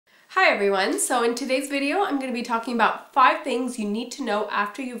Hi everyone, so in today's video I'm going to be talking about 5 things you need to know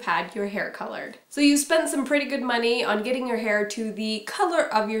after you've had your hair colored. So you spent some pretty good money on getting your hair to the color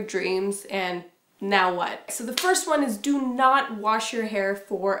of your dreams, and now what? So the first one is do not wash your hair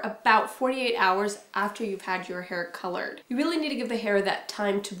for about 48 hours after you've had your hair colored. You really need to give the hair that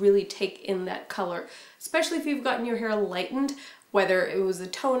time to really take in that color, especially if you've gotten your hair lightened. Whether it was a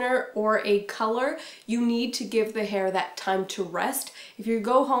toner or a color, you need to give the hair that time to rest. If you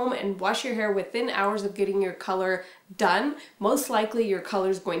go home and wash your hair within hours of getting your color done, most likely your color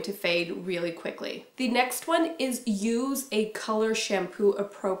is going to fade really quickly. The next one is use a color shampoo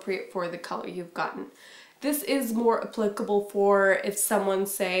appropriate for the color you've gotten. This is more applicable for if someone,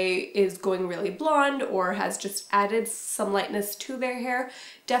 say, is going really blonde or has just added some lightness to their hair.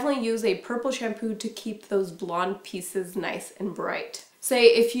 Definitely use a purple shampoo to keep those blonde pieces nice and bright. Say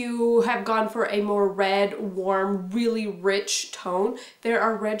if you have gone for a more red, warm, really rich tone, there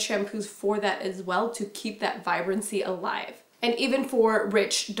are red shampoos for that as well to keep that vibrancy alive. And even for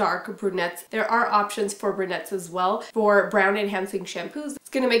rich, dark brunettes, there are options for brunettes as well for brown enhancing shampoos. It's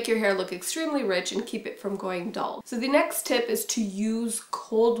going to make your hair look extremely rich and keep it from going dull. So the next tip is to use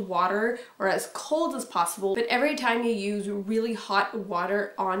cold water, or as cold as possible. But every time you use really hot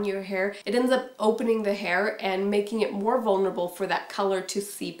water on your hair, it ends up opening the hair and making it more vulnerable for that color to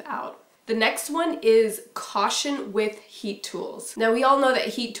seep out. The next one is caution with heat tools. Now we all know that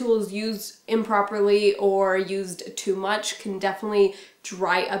heat tools used improperly or used too much can definitely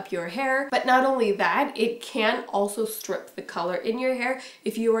dry up your hair, but not only that, it can also strip the color in your hair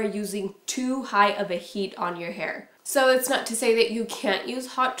if you are using too high of a heat on your hair. So it's not to say that you can't use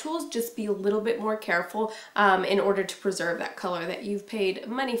hot tools, just be a little bit more careful in order to preserve that color that you've paid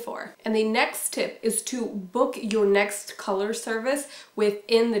money for. And the next tip is to book your next color service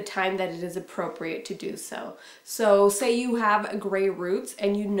within the time that it is appropriate to do so. So say you have gray roots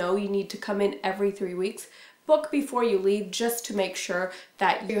and you know you need to come in every 3 weeks, book before you leave just to make sure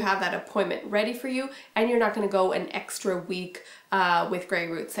that you have that appointment ready for you and you're not going to go an extra week with gray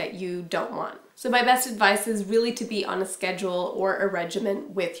roots that you don't want. So my best advice is really to be on a schedule or a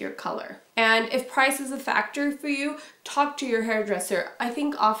regimen with your color. And if price is a factor for you, talk to your hairdresser. I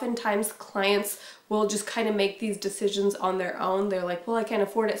think oftentimes clients will just kind of make these decisions on their own. They're like, well, I can't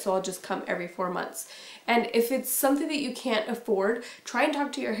afford it, so I'll just come every 4 months. And if it's something that you can't afford, try and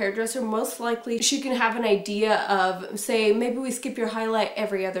talk to your hairdresser. Most likely she can have an idea of, say, maybe we skip your highlight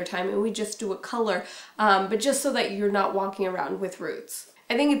every other time and we just do a color, but just so that you're not walking around with roots.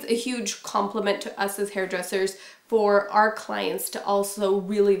 I think it's a huge compliment to us as hairdressers for our clients to also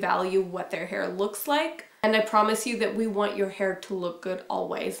really value what their hair looks like. And I promise you that we want your hair to look good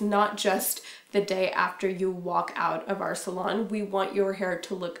always, not just the day after you walk out of our salon. We want your hair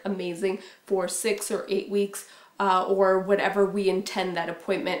to look amazing for 6 or 8 weeks or whatever we intend that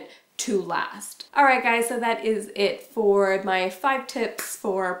appointment to last. Alright guys, so that is it for my 5 tips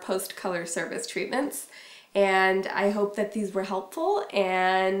for post-color service treatments. And I hope that these were helpful,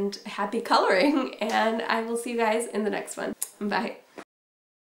 and happy coloring, and I will see you guys in the next one. Bye.